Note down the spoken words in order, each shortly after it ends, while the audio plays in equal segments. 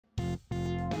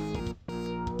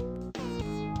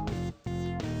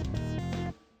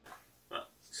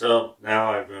So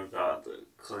now I've moved on to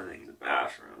cleaning the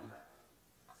bathroom.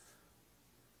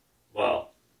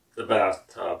 Well, the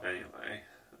bathtub anyway.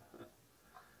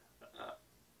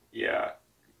 Yeah.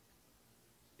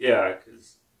 Yeah,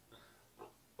 because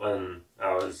when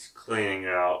I was cleaning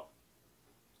out,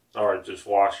 or just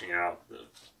washing out the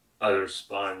other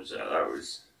sponge that I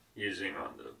was using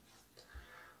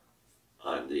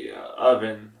on the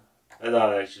oven, I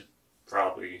thought I should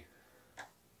probably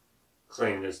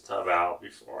clean this tub out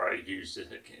before I used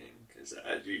it again, because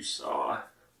as you saw,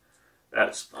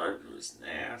 that sponge was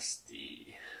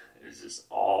nasty. It was just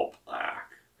all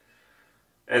black,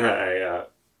 and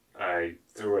I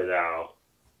threw it out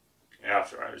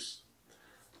after I was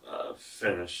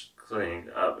finished cleaning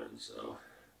the oven. So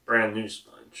brand new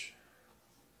sponge.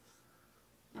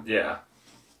 Yeah,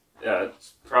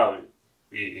 it's probably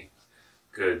be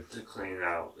good to clean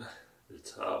out the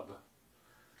tub,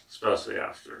 especially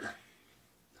after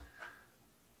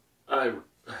I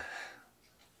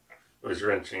was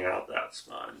rinsing out that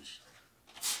sponge.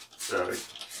 So,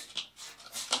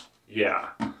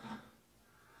 yeah.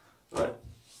 But,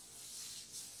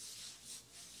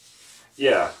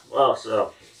 yeah, well,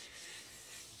 so,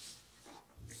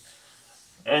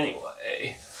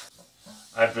 anyway,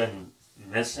 I've been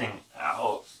missing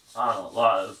out on a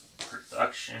lot of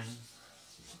production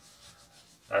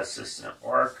assistant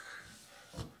work.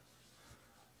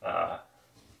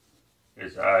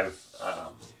 Is I'm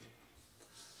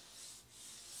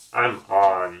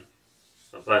on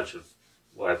a bunch of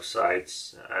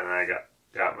websites, and I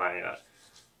got my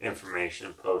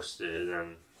information posted,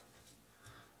 and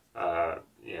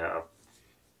you know,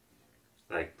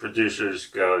 like producers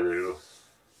go to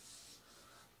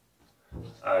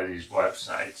these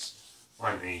websites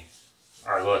when they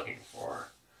are looking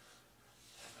for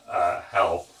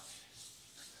help,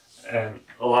 and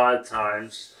a lot of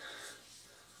times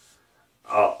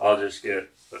I'll just get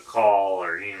a call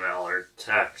or email or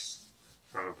text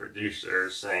from a producer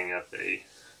saying that they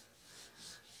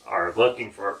are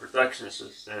looking for a production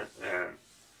assistant, and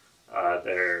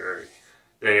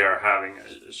they are having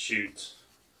a shoot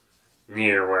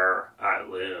near where I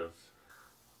live.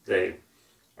 They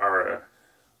are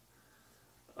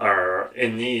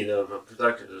in need of a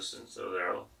production assistant, so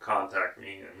they'll contact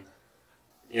me, and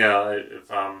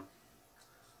if I'm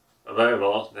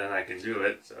available, then I can do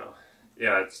it. So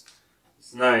yeah, it's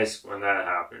nice when that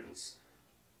happens.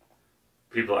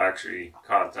 People actually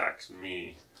contact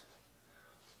me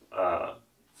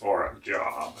for a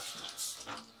job.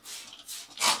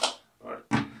 But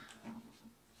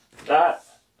that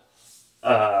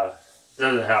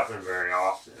doesn't happen very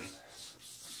often.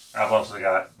 I've also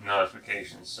got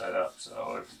notifications set up,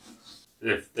 so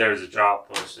if there's a job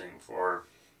posting for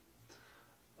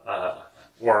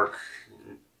work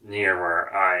near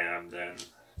where I am, then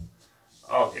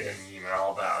I'll get an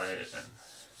email about it, and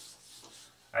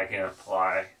I can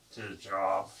apply to the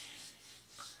job.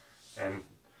 And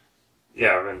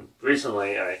yeah,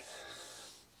 recently I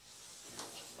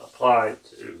applied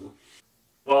to,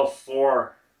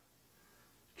 4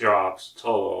 jobs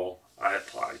total I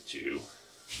applied to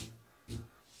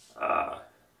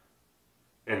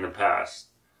in the past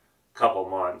couple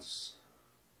months,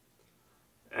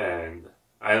 and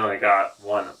I only got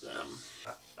one of them.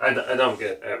 I don't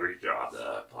get every job that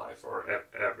I apply for,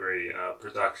 every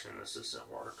production assistant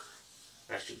work,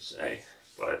 I should say,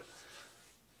 but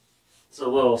it's a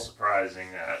little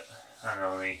surprising that I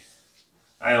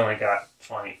only got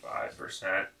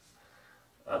 25%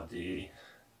 of the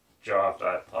jobs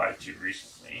I applied to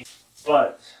recently.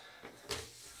 But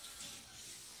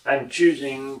I'm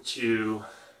choosing to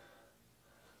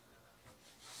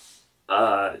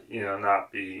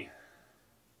not be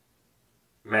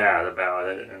mad about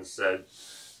it, and instead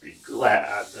be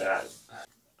glad that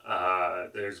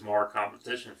there's more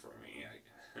competition for me,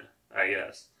 I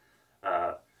guess.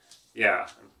 Yeah,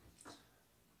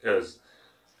 because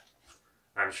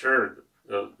I'm sure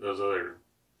those other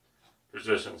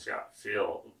positions got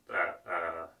filled, that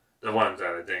the ones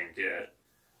that I didn't get,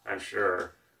 I'm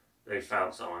sure they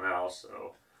found someone else.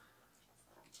 So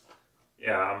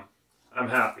yeah, I'm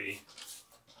happy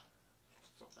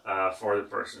for the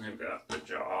person who got the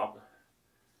job,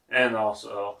 and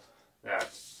also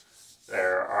that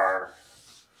there are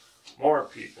more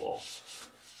people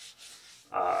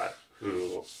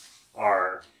who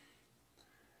are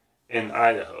in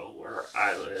Idaho, where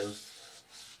I live,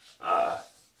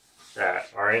 that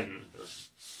are in the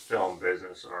film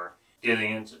business or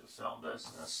getting into the film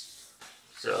business.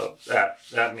 So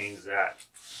that means that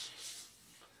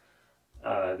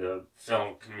the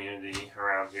film community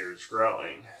around here is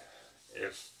growing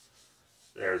if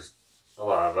there's a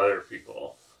lot of other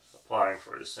people applying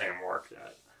for the same work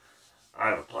that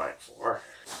I'm applying for.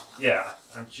 Yeah,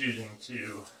 I'm choosing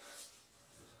to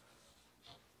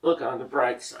look on the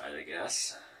bright side, I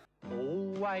guess.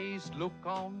 Always look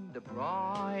on the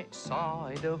bright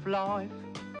side of life.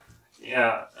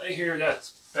 Yeah, I hear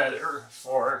that's better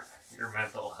for your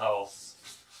mental health.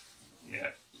 Yeah,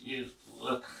 you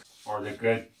look for the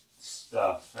good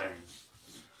stuff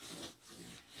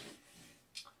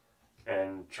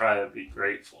and try to be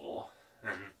grateful,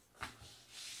 and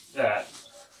that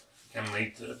can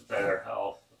lead to better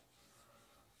health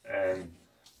and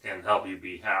can help you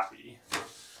be happy.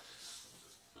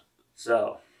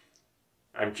 So,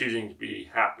 I'm choosing to be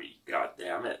happy, god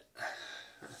damn it.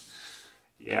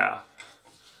 Yeah.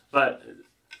 But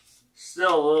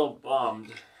still a little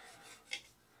bummed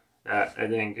that I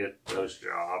didn't get those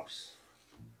jobs,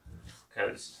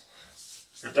 because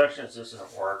production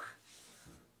assistant work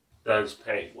does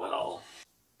pay well.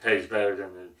 Pays better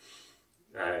than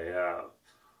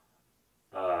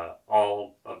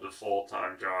all of the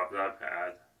full-time jobs I've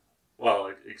had.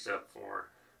 Well, except for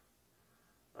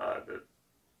the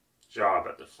job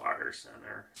at the fire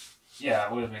center. Yeah,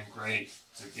 it would have been great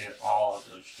to get all of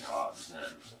those jobs,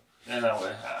 and then I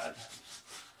would have had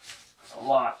a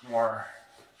lot more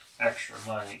extra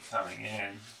money coming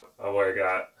in. I would have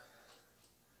got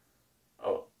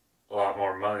a lot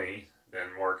more money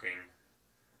than working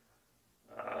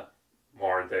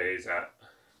more days at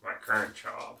my current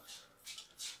job,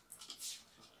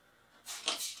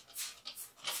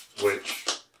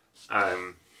 which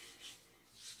I'm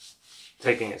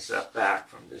taking a step back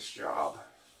from this job.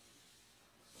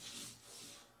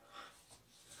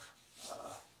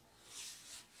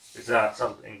 It's not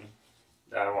something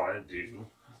that I want to do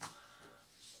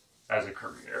as a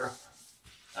career.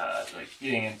 Like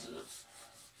getting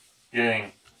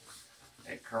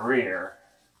a career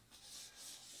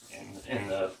in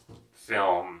the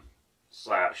film /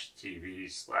 TV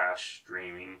 /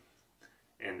 streaming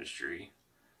industry.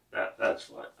 That's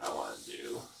what I want to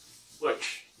do.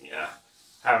 Which, yeah,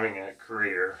 having a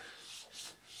career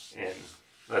in,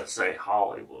 let's say,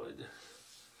 Hollywood,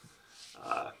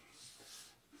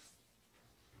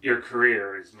 your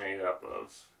career is made up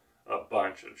of a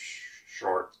bunch of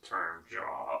short-term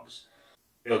jobs.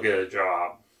 You'll get a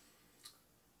job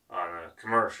on a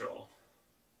commercial,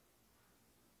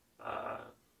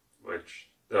 which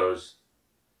those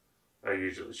are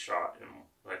usually shot in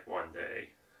like one day,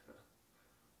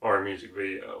 or a music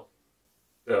video.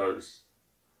 Those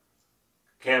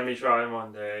can be shot in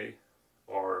one day,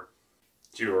 or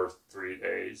 2 or 3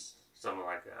 days, something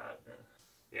like that.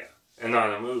 Yeah, and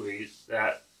on a movie,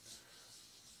 that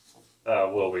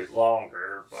will be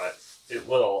longer, but it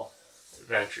will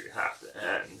eventually have to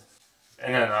end.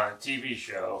 And then on a TV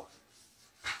show,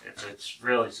 if it's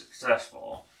really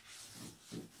successful,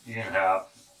 you can have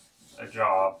a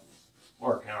job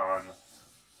working on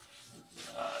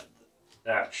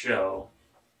that show,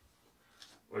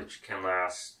 which can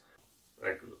last,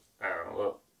 like, I don't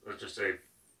know, let's just say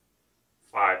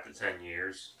 5 to 10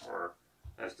 years, or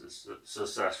as a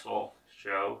successful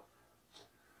show.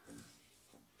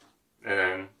 And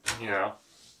then, you know,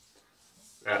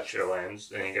 that show ends,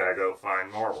 then you gotta go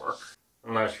find more work.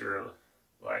 Unless you're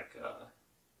like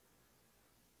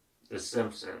The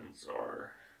Simpsons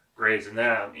or Grey's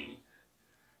Anatomy,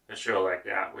 a show like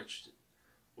that, which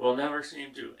will never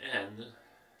seem to end.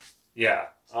 Yeah,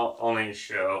 I'll only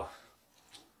show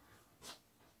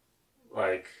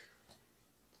like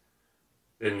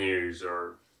the news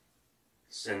or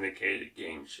syndicated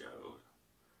game show.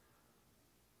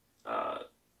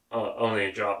 Only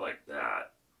a job like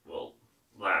that will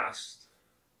last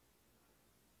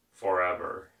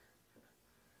forever,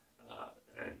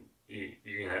 and you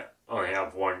can only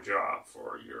have one job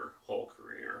for your whole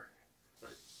career.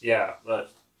 But, yeah,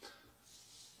 but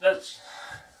that's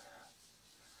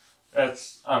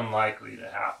unlikely to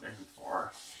happen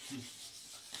for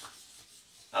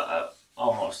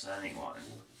almost anyone.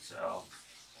 So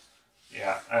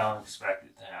yeah, I don't expect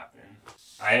it to happen.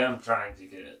 I am trying to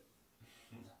get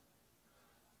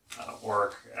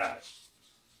work at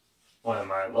one of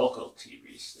my local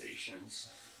TV stations,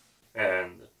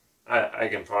 and I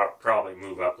can probably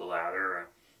move up the ladder.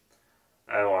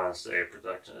 I don't want to stay a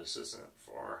production assistant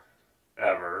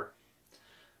forever.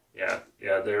 Yeah,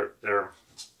 they're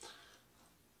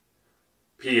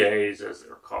PAs, as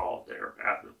they're called. They're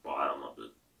at the bottom of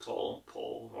the totem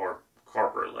pole or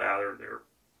corporate ladder. They're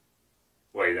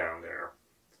way down there.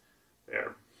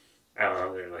 I don't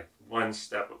know, they're like one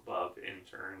step above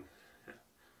intern.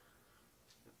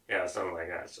 Yeah, something like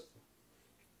that.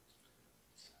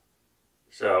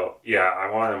 So yeah, I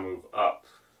want to move up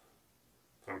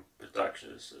from production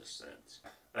production assistant.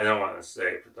 I don't want to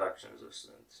say production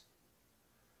assistant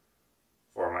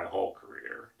for my whole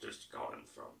career, just going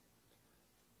from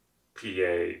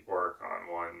PA work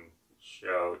on one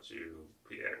show to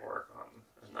PA work on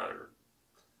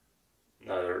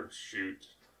another shoot.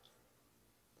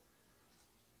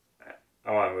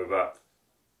 I want to move up.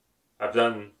 I've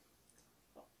done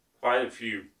quite a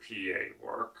few PA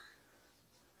work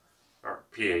or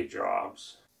PA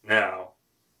jobs. Now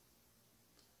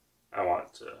I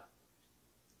want to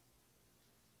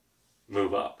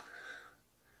move up,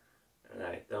 and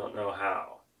I don't know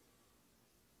how.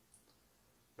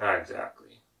 Not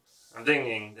exactly. I'm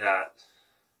thinking that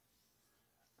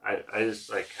I just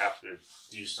like have to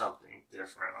do something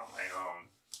different on my own.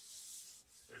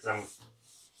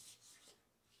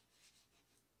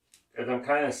 Because I'm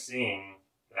kind of seeing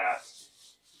that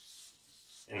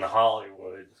in the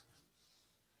Hollywood,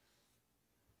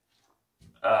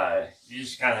 you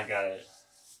just kind of gotta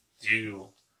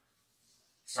do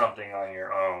something on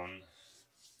your own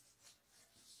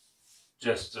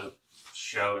just to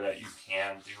show that you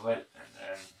can do it, and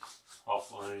then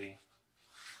hopefully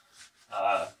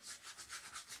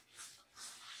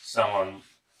someone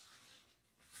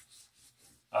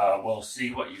will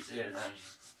see what you did and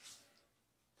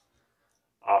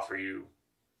offer you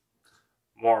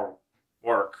more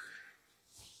work,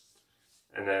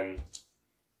 and then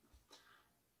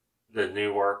the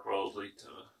new work will lead to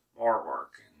more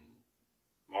work and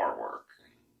more work,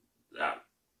 and that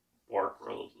work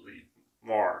will lead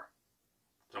more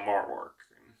to more work,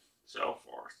 and so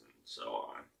forth and so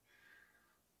on.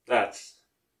 That's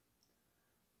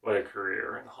what a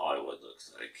career in Hollywood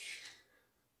looks like.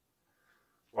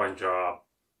 One job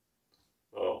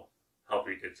will help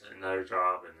you get to another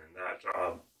job, and then that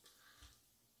job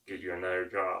get you another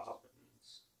job, and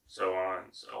so on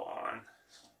and so on.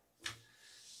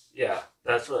 Yeah,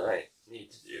 that's what I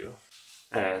need to do.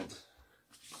 And,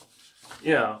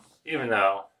 you know, even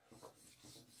though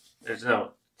there's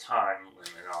no time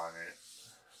limit on it,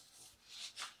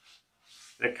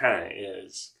 there kind of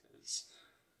is, because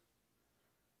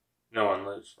no one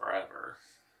lives forever.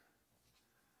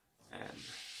 And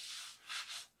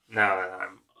now that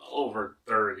I'm over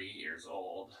 30 years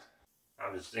old,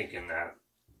 I'm just thinking that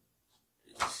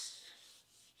it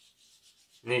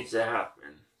needs to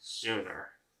happen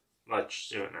sooner, much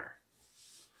sooner.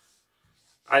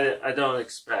 I don't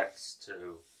expect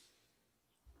to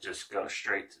just go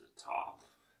straight to the top.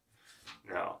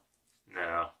 No.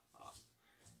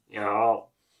 You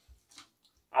know,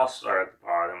 I'll start at the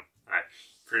bottom. I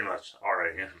pretty much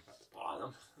already am at the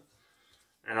bottom.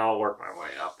 And I'll work my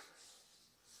way up.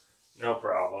 No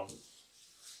problem.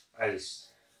 I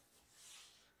just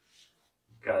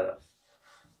gotta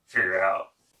figure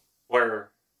out,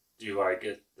 where do I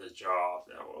get the job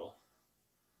that will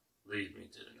lead me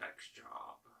to the next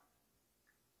job?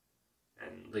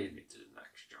 And lead me to the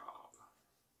next job.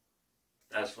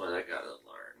 That's what I gotta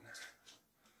learn.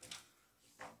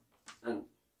 And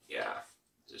yeah,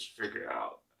 just figure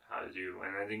out how to do.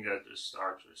 And I think that just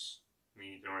starts with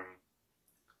me doing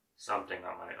something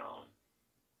on my own.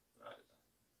 But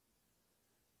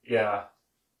yeah,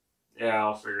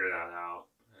 I'll figure that out.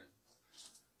 And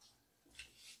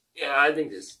yeah, I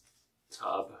think this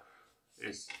tub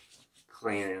is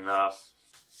clean enough.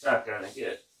 It's not gonna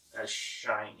get as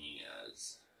shiny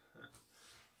as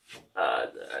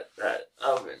that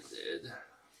oven did,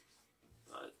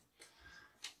 but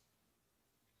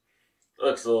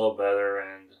looks a little better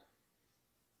and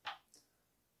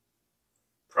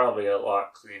probably a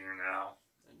lot cleaner now.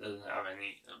 It doesn't have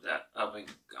any of that oven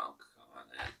gunk on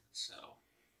it, so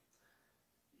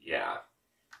yeah,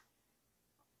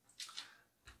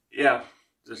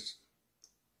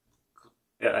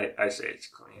 I say it's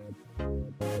clean.